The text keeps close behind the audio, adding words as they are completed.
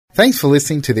Thanks for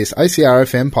listening to this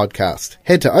OCRFM podcast.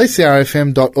 Head to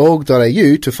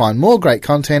ocrfm.org.au to find more great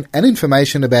content and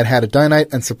information about how to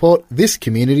donate and support this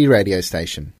community radio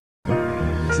station.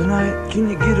 Tonight,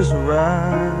 can you get us a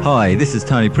ride? Hi, this is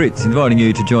Tony Pritz, inviting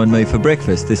you to join me for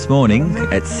breakfast this morning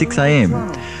at 6 a.m.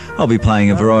 I'll be playing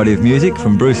a variety of music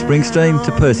from Bruce Springsteen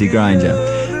to Percy Granger.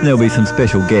 And there'll be some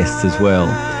special guests as well.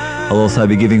 I'll also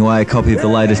be giving away a copy of the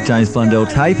latest James Blundell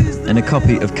tape and a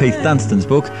copy of Keith Dunstan's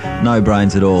book, No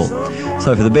Brains at All.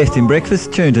 So for the best in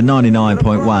breakfast, tune to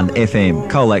 99.1 FM,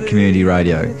 Colac Community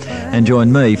Radio. And join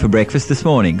me for breakfast this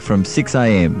morning from 6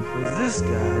 a.m. This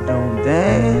guy don't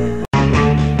dance.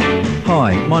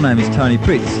 Hi, my name is Tony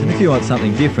Pritz, and if you want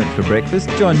something different for breakfast,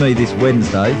 join me this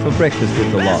Wednesday for Breakfast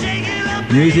with the Lot.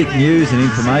 Music, news and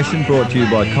information brought to you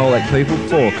by Colac people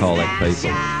for Colac people.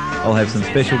 I'll have some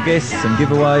special guests, some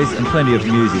giveaways and plenty of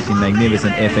music in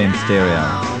magnificent FM stereo.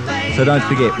 So don't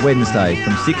forget, Wednesday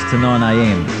from 6 to 9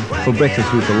 a.m. for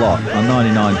Breakfast with the Lot on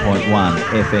 99.1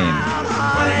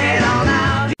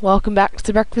 FM. Welcome back to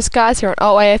the Breakfast Guys here on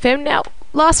Otway FM. Now,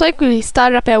 last week we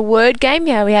started up our word game.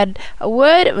 Yeah, we had a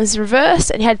word, it was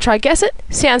reversed, and you had to try and guess it.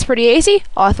 Sounds pretty easy.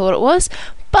 I thought it was.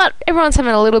 But everyone's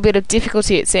having a little bit of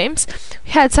difficulty, it seems.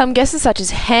 We had some guesses such as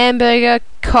hamburger,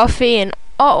 coffee and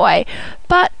Otway,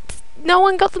 but no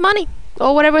one got the money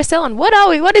or whatever we're selling. What are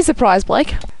we? What is the prize,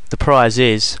 Blake? The prize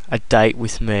is a date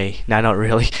with me. No, not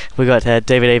really. We got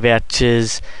DVD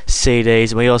vouchers, CDs,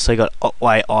 and we also got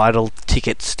Otway Idol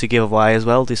tickets to give away as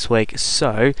well this week.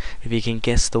 So, if you can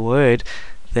guess the word,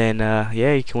 then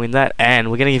yeah, you can win that. And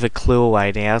we're going to give a clue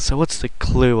away now. So what's the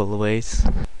clue, Louise?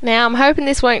 Now, I'm hoping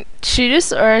this won't shoot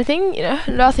us or anything. You know,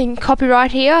 nothing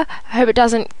copyright here. I hope it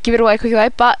doesn't give it away quickly.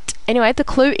 But anyway, the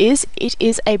clue is it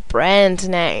is a brand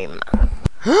name.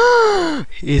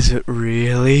 Is it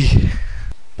really?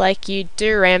 Blake, you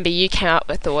do remember you came up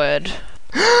with the word.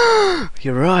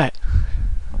 You're right.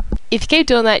 If you keep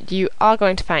doing that, you are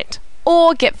going to faint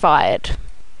or get fired.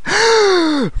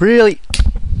 Really?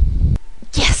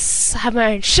 Yes, I have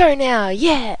my own show now,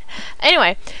 yeah.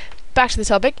 Anyway, back to the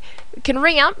topic. We can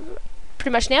ring up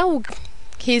pretty much now.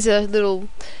 Here's a little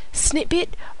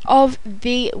snippet of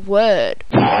the word.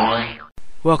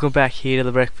 Welcome back here to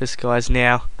the Breakfast Guys.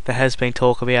 Now, there has been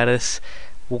talk about us.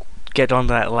 We'll get on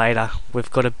to that later.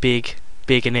 We've got a big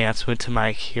announcement to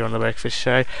make here on the Breakfast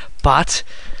Show. But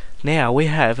now we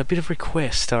have a bit of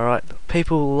request, alright?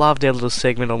 People loved our little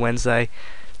segment on Wednesday.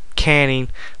 Canning,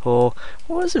 or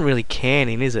well, it isn't really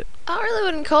canning, is it? I really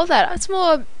wouldn't call that. It's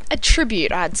more a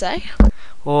tribute, I'd say.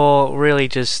 Or really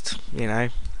just, you know,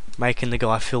 making the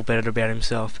guy feel better about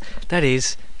himself. That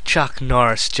is Chuck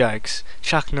Norris jokes,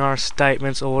 Chuck Norris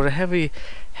statements, or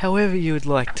however you would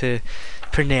like to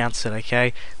pronounce it,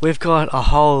 okay? We've got a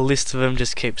whole list of them,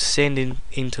 just keep sending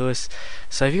into us.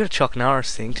 So if you've got a Chuck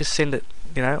Norris thing, just send it,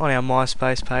 you know, on our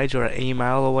MySpace page or an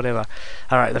email or whatever.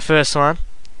 Alright, the first one.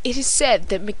 It is said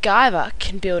that MacGyver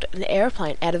can build an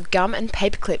aeroplane out of gum and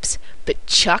paper clips, but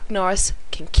Chuck Norris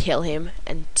can kill him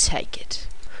and take it.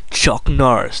 Chuck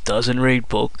Norris doesn't read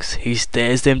books. He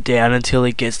stares them down until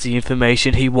he gets the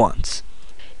information he wants.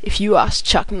 If you ask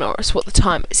Chuck Norris what the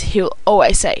time is, he'll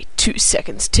always say 2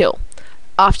 seconds till.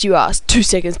 After you ask 2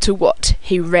 seconds to what,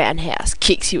 he roundhouse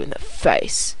kicks you in the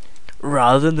face.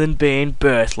 Rather than being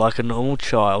birthed like a normal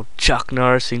child, Chuck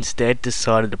Norris instead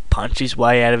decided to punch his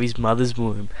way out of his mother's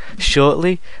womb.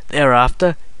 Shortly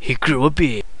thereafter, he grew a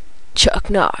beard.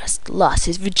 Chuck Norris lost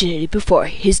his virginity before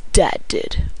his dad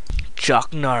did.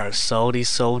 Chuck Norris sold his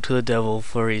soul to the devil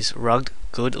for his rugged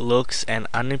good looks and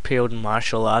unimpaired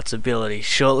martial arts ability.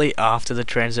 Shortly after the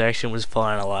transaction was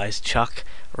finalized, Chuck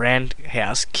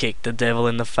roundhouse kicked the devil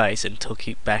in the face and took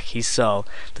back his soul.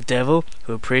 The devil,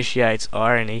 who appreciates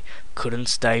irony, couldn't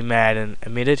stay mad and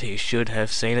admitted he should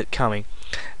have seen it coming.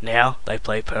 Now they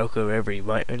play poker every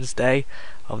Wednesday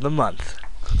of the month.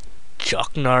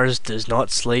 Chuck Norris does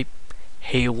not sleep,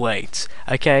 he waits.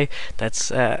 Okay, that's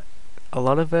a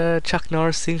lot of Chuck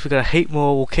Norris things. We've got a heap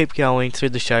more. We'll keep going through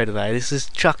the show today. This is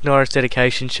Chuck Norris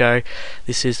Dedication Show.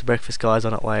 This is the Breakfast Guys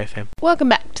on Otway FM. Welcome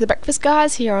back to the Breakfast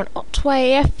Guys here on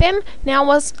Otway FM. Now,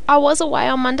 I was away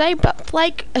on Monday, but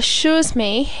Blake assures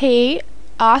me he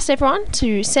asked everyone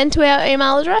to send to our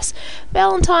email address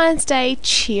Valentine's Day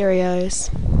Cheerios.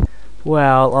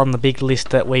 Well, on the big list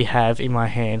that we have in my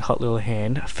hand, hot little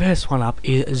hand, first one up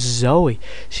is Zoe.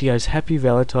 She goes, Happy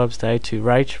Valentine's Day to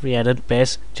Rach, Rhiannon,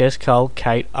 Bess, Jess Cole,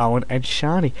 Kate, Owen and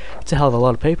Shani. It's a hell of a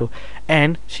lot of people.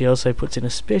 And she also puts in a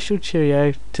special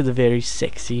Cheerio to the very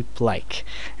sexy Blake.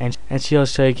 And she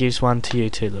also gives one to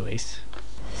you too, Louise.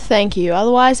 Thank you.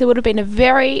 Otherwise, it would have been a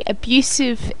very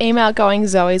abusive email going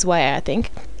Zoe's way, I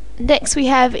think. Next we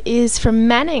have is from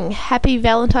Manning. Happy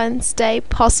Valentine's Day,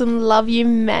 Possum. Love you,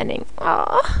 Manning.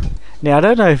 Aww. Now, I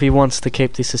don't know if he wants to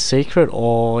keep this a secret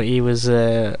or he was,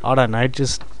 I don't know,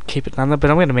 just keep it under,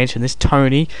 but I'm going to mention this.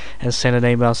 Tony has sent an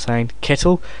email saying,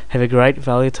 Kettle, have a great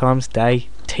Valentine's Day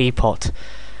teapot.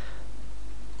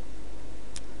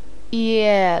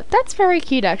 Yeah, that's very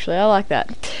cute actually. I like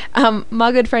that.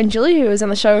 My good friend Julie, who was on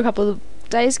the show a couple of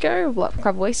days ago, a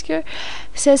couple of weeks ago,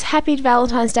 says happy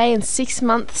Valentine's Day and 6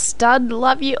 months stud.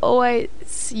 Love you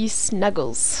always, you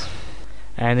snuggles.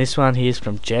 And this one here is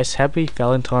from Jess. Happy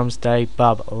Valentine's Day,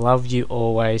 bub. Love you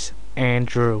always,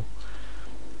 Andrew.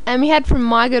 And we had from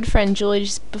my good friend Julie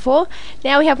just before.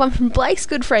 Now we have one from Blake's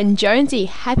good friend Jonesy.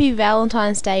 Happy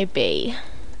Valentine's Day, B.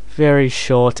 Very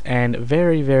short and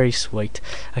very, very sweet.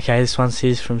 Okay, this one's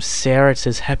here from Sarah. It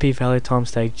says, Happy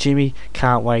Valentine's Day, Jimmy.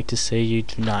 Can't wait to see you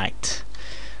tonight.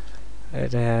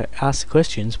 Ask the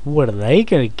questions, what are they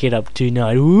going to get up to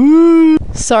tonight? Woo!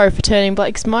 Sorry for turning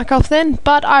Blake's mic off then,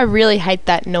 but I really hate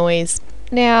that noise.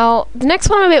 Now, the next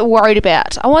one I'm a bit worried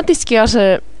about. I want this girl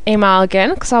to email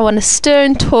again because I want a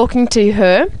stern talking to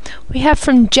her. We have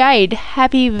from Jade.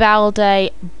 Happy Val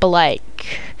Day,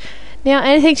 Blake. Now,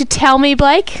 anything to tell me,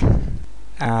 Blake?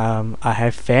 I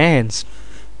have fans.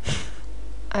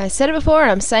 I said it before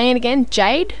and I'm saying it again.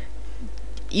 Jade,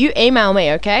 you email me,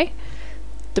 okay?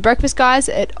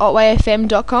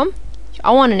 thebreakfastguys@otwayfm.com.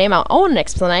 I want an email. I want an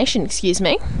explanation, excuse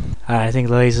me. I think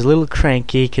Louise is a little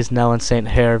cranky because no one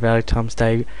sent her a Valentine's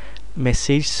Day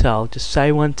message, so I'll just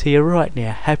say one to you right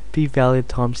now. Happy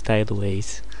Valentine's Day,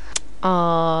 Louise.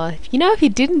 You know, if you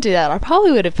didn't do that, I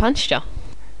probably would have punched you.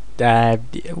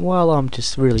 Well, I'm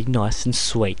just really nice and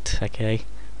sweet, okay?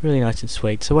 Really nice and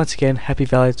sweet. So once again, happy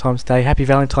Valentine's Day. Happy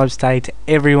Valentine's Day to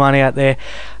everyone out there.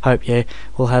 Hope you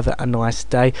will have a nice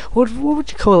day. What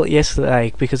would you call it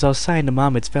yesterday? Because I was saying to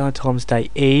Mum, it's Valentine's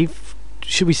Day Eve.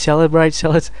 Should we celebrate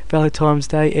Valentine's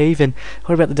Day Eve? And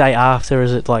what about the day after?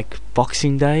 Is it like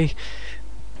Boxing Day?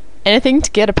 Anything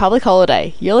to get a public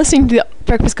holiday. You're listening to the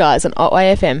Breakfast Guys on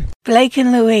Otway FM. Blake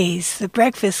and Louise, the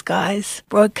Breakfast Guys,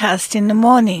 broadcast in the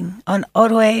morning on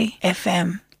Otway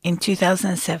FM in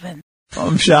 2007.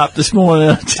 I'm sharp this morning,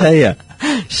 I tell you.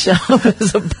 Sharp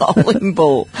as a bowling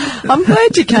ball. I'm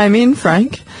glad you came in,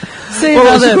 Frank. See,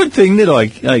 well, it's a good thing that I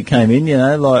came in, you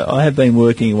know, like I have been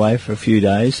working away for a few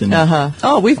days. And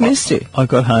Oh, we've missed you. I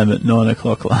got home at 9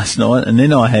 o'clock last night and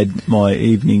then I had my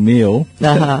evening meal,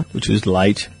 which was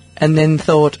late. And then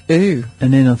thought, ooh.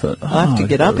 And then I thought, I have to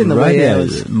get up in the wee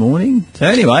hours. Morning. So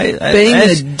anyway, being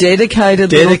the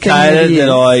dedicated little thing that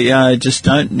I just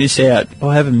don't miss out.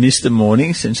 I haven't missed a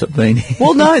morning since I've been here.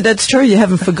 Well, no, that's true. You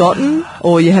haven't forgotten,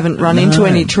 or you haven't run into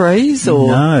any trees,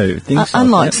 or things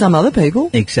unlike some other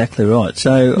people. Exactly right.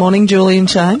 So morning, Julie and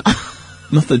Shane.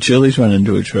 Not that Julie's run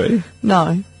into a tree.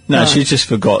 No, she's just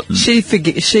forgotten. She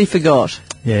forgot.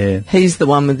 Yeah. He's the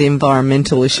one with the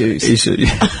environmental issues.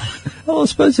 Well, I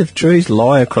suppose if trees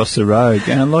lie across the road,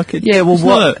 going like it. Yeah,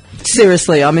 well,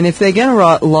 seriously, I mean, if they're going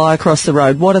to lie across the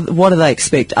road, what do they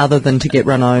expect other than to get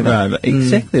run over? No,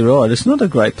 exactly right. It's not a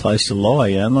great place to lie,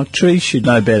 you know. Like, trees should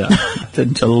know better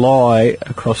than to lie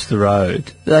across the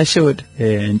road. They should.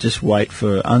 Yeah, and just wait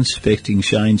for unsuspecting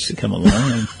Shanes to come along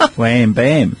and wham,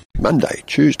 bam. Monday,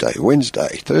 Tuesday,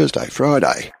 Wednesday, Thursday,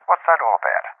 Friday. What's that all about?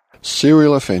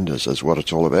 Serial offenders is what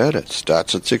it's all about. It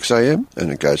starts at 6 a.m.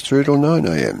 and it goes through till 9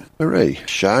 a.m. Marie,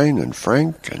 Shane and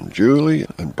Frank and Julie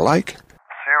and Blake.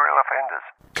 Serial offenders.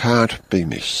 Can't be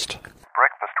missed.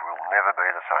 Breakfast will never be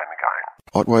the same again.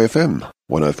 Otway FM,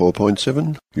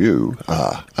 104.7, you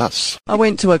are us. I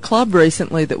went to a club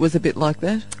recently that was a bit like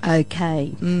that.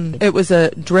 Okay. It was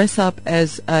a dress up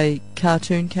as a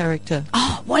cartoon character.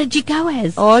 Oh, what did you go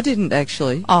as? Oh, I didn't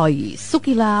actually. Oh, you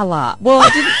Suki Lala. Well, I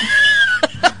didn't.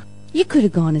 You could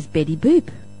have gone as Betty Boop.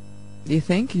 You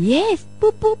think? Yes.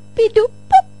 Boop, boop, be doop,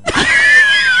 boop.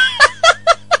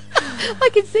 I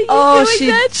can see you doing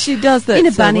that. She does that in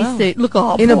a so bunny well. suit. Look,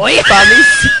 oh in boy. a bunny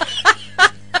suit.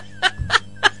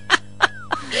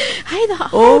 Hey, the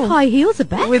high heels are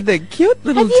back. With the cute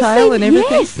little Have you tail seen- and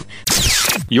everything.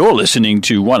 Yes. You're listening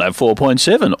to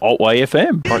 104.7 Otway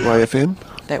FM. Otway FM,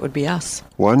 That would be us.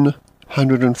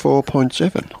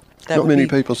 104.7. Not many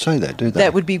people say that, do they?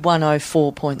 That would be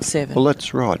 104.7. Well,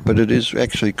 that's right, but it is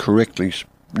actually correctly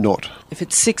not. If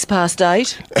it's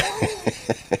 8:06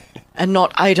 and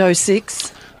not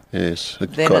 8:06, Yes,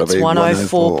 it's then got to it's be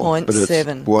 104.7. But it's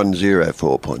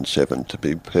 104.7 to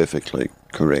be perfectly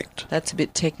correct. That's a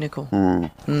bit technical.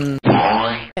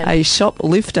 A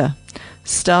shoplifter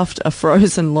stuffed a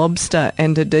frozen lobster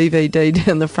and a DVD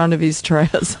down the front of his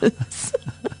trousers.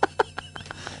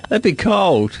 That'd be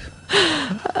cold.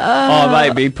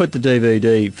 Maybe put the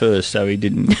DVD first so he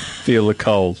didn't feel the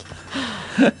cold.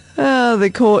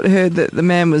 The court heard that the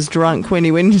man was drunk when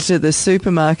he went into the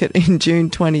supermarket in June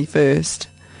 21st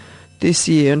this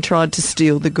year and tried to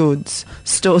steal the goods.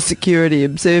 Store security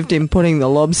observed him putting the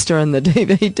lobster and the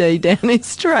DVD down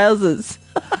his trousers.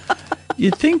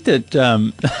 You'd think that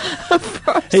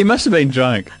he must have been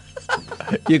drunk.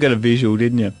 You got a visual,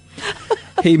 didn't you?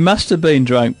 He must have been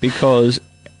drunk, because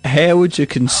how would you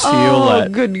conceal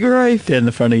that good grief. down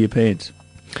the front of your pants?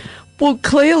 Well,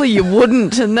 clearly you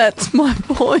wouldn't, and that's my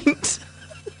point.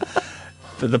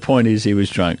 But the point is he was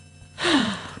drunk.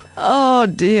 Oh,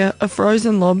 dear. A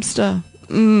frozen lobster.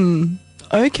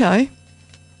 Okay.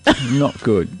 Not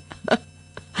good.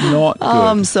 Not good. Oh,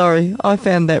 I'm sorry. I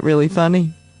found that really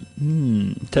funny.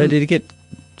 So did he get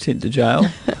sent to jail?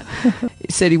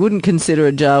 He said he wouldn't consider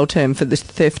a jail term for the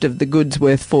theft of the goods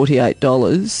worth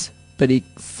 $48, but he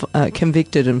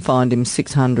convicted and fined him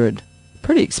 $600.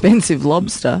 Pretty expensive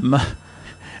lobster.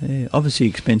 Yeah, obviously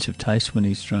expensive taste when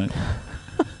he's drunk.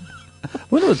 I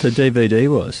wonder what the DVD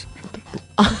was.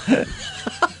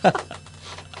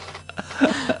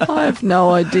 I have no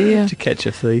idea. To catch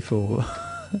a thief or...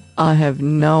 I have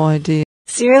no idea.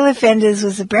 Serial Offenders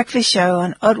was a breakfast show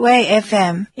on Otway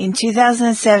FM in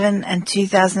 2007 and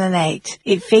 2008.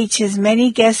 It features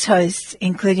many guest hosts,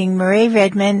 including Marie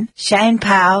Redman, Shane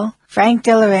Powell, Frank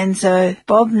DeLorenzo,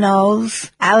 Bob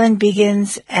Knowles, Alan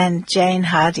Biggins, and Jane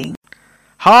Harding.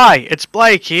 Hi, it's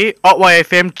Blake here, Otway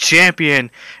FM champion,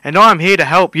 and I'm here to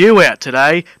help you out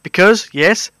today because,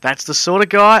 yes, that's the sort of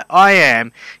guy I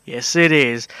am. Yes, it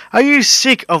is. Are you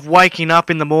sick of waking up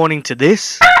in the morning to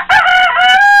this?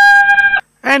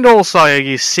 And also, are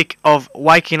you sick of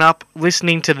waking up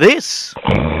listening to this?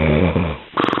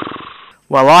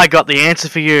 Well, I got the answer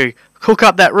for you. Cook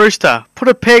up that rooster, put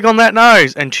a peg on that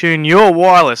nose, and tune your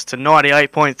wireless to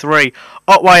 98.3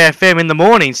 Otway FM in the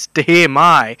mornings to hear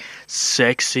my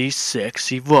sexy,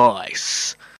 sexy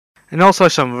voice. And also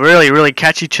some really, really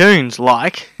catchy tunes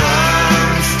like...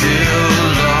 I'm still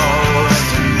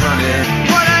lost and running.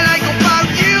 What I like about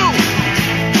you,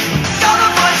 you're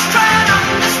the voice trying to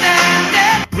understand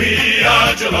it. We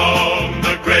are Geelong,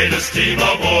 the greatest team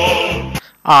of all.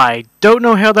 I don't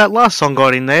know how that last song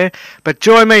got in there, but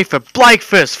join me for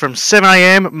Blakefest from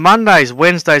 7am Mondays,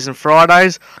 Wednesdays and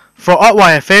Fridays for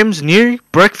Otway FM's new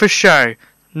breakfast show.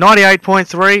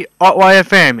 98.3 Otway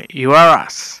FM, you are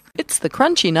us. It's the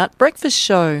Crunchy Nut Breakfast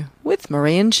Show with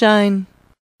Marie and Shane.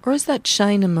 Or is that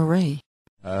Shane and Marie?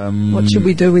 What should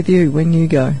we do with you when you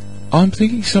go? I'm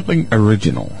thinking something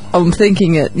original. I'm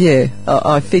thinking it, yeah.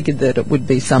 I figured that it would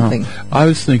be something. I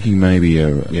was thinking maybe,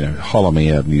 hollow me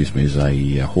out and use me as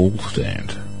a hall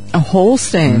stand. A hall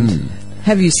stand?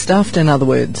 Have you stuffed, in other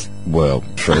words? Well,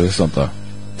 sure, that's not the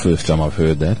first time I've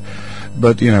heard that.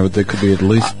 But, there could be at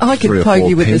least I could poke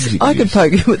you with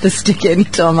the stick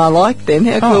anytime I like then.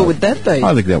 How cool would that be?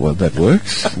 I think that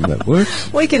works. That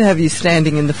works. We could have you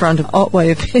standing in the front of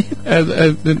Otway FM.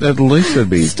 At least there'd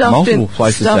be multiple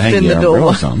places to hang your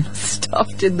umbrellas on.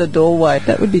 Stuffed in the doorway.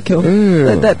 That would be cool.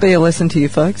 Let that be a lesson to you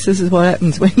folks. This is what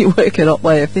happens when you work at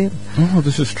Otway FM. Oh,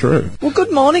 this is true. Well,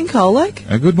 good morning,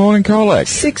 Colac. Good morning, Colac.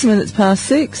 6 minutes past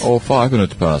 6. Or 5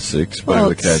 minutes past 6, whatever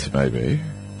the case may be.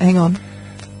 Hang on.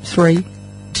 3,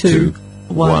 2,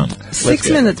 1. 6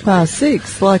 minutes past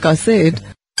 6, like I said.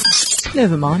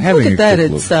 Never mind. Look at that,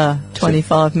 it's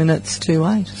 25 minutes to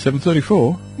 8.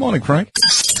 7:34. Morning, Frank.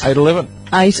 8:11.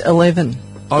 8:11.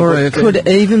 Or it could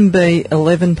even be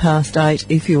 11 past 8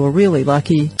 if you're really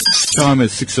lucky. Time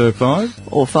is 6:05.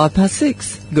 Or 5 past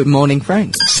 6. Good morning,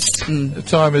 Frank. The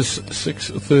time is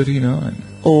 6:39.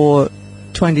 Or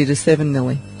 20 to 7,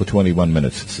 Nelly. Or 21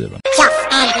 minutes at 7.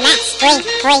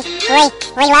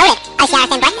 Reloaded.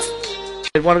 ICRFM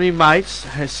breakfast. One of my mates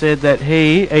has said that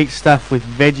he eats stuff with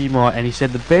Vegemite, and he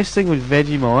said the best thing with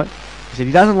Vegemite, he said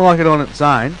he doesn't like it on its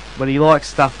own, but he likes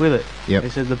stuff with it. Yep. He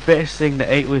said the best thing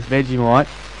to eat with Vegemite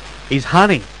is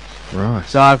honey. Right.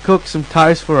 So I've cooked some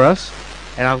toast for us,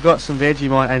 and I've got some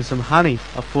Vegemite and some honey.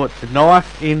 I've put the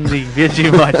knife in the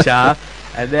Vegemite jar,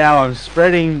 and now I'm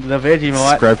spreading the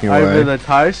Vegemite over the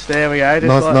toast. There we go.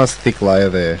 Nice thick layer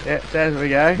there. Yep, there we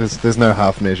go. There's no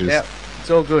half measures. Yep, it's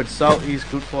all good. Salt is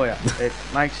good for you. It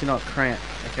makes you not cramp,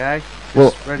 okay?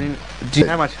 Well,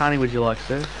 how much honey would you like,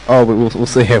 sir? Oh, but we'll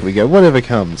see how we go. Whatever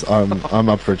comes, I'm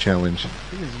up for a challenge.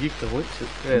 This is eucalyptus.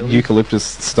 Eucalyptus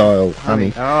style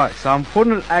honey. Alright, so I'm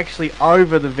putting it actually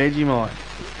over the Vegemite.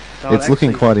 So it's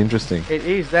looking quite interesting. It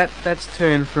is. That's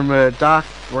turned from a dark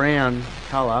brown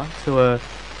colour to a...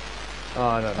 Oh,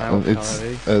 I don't know what colour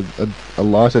it is. A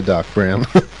lighter dark brown.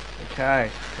 Okay,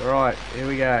 right, here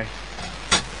we go.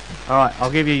 Alright,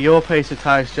 I'll give you your piece of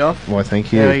toast, Joff. Why,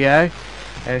 thank you. There we go.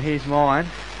 And here's mine.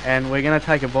 And we're going to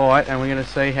take a bite and we're going to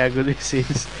see how good this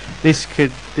is. This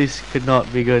could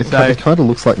not be good. It kind of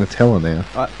looks like Nutella now.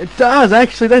 It does,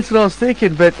 actually. That's what I was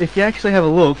thinking. But if you actually have a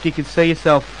look, you can see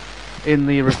yourself in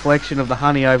the reflection of the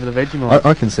honey over the Vegemite.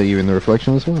 I can see you in the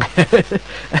reflection as well.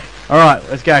 Alright,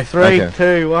 let's go. 3,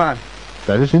 2, 1.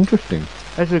 That is interesting.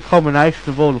 That's a combination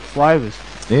of all the flavours.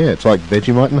 Yeah, it's like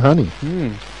Vegemite and honey.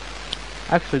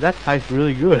 Actually, that tastes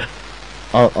really good.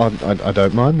 I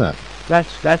don't mind that.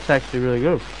 That's actually really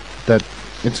good. That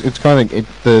it's kind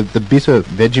of the bitter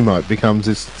Vegemite becomes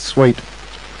this sweet.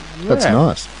 That's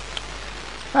nice.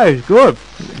 That is good.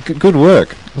 Good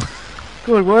work.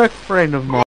 Good work, friend of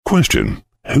mine. Question: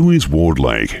 who is Ward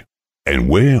Lake, and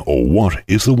where or what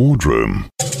is the Wardroom?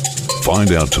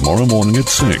 Find out tomorrow morning at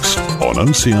 6 on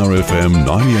OCR FM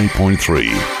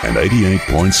 98.3 and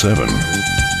 88.7.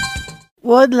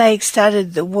 Ward Lake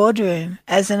started the Wardroom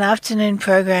as an afternoon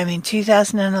program in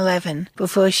 2011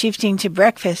 before shifting to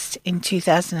breakfast in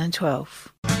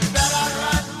 2012.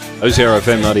 OCR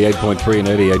FM 98.3 and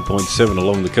 88.7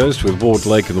 along the coast with Ward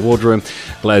Lake and the Wardroom.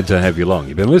 Glad to have you along.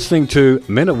 You've been listening to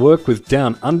Men at Work with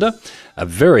Down Under, a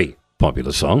very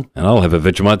popular song, and I'll have a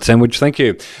Vegemite sandwich, thank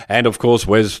you. And of course,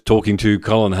 Wes talking to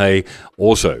Colin Hay,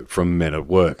 also from Men at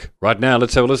Work. Right now,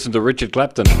 let's have a listen to Richard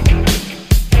Clapton.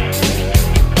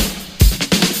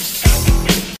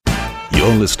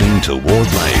 You're listening to Ward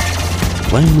Lake,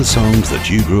 playing the songs that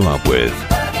you grew up with.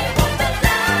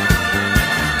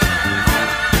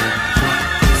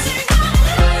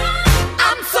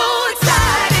 I'm so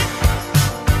excited,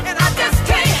 and I just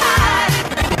can't hide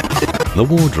it. The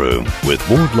Wardroom with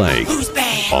Ward Lake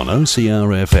on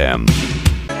OCR FM.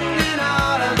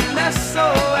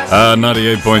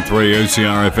 98.3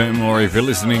 OCR FM, or if you're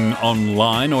listening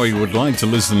online or you would like to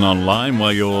listen online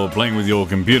while you're playing with your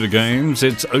computer games,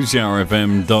 it's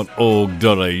ocrfm.org.au.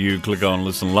 Click on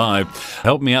Listen Live.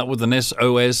 Help me out with an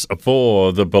SOS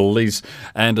for The Police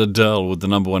and Adele with the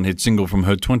number one hit single from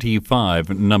her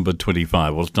number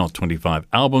 25. Well, it's not 25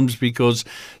 albums because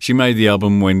she made the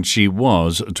album when she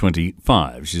was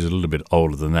 25. She's a little bit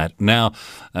older than that now,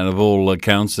 and of all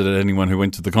accounts that anyone who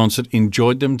went to the concert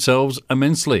enjoyed themselves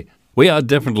immensely. We are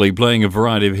definitely playing a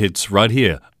variety of hits right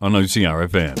here on OCR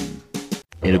FM.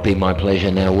 It'll be my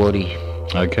pleasure now, Wardy.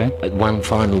 Okay. One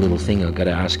final little thing I've got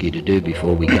to ask you to do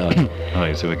before we go. Oh,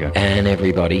 yes, here we go. And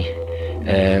everybody.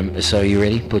 So you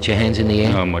ready? Put your hands in the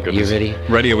air. Oh, my goodness. You ready?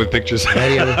 Radio with pictures.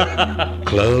 Radio.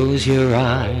 Close your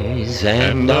eyes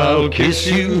and I'll kiss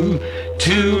you.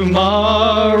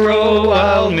 Tomorrow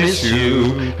I'll miss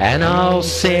you. And I'll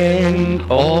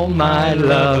send all my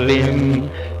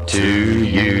loving to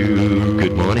you.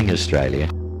 Good morning, Australia.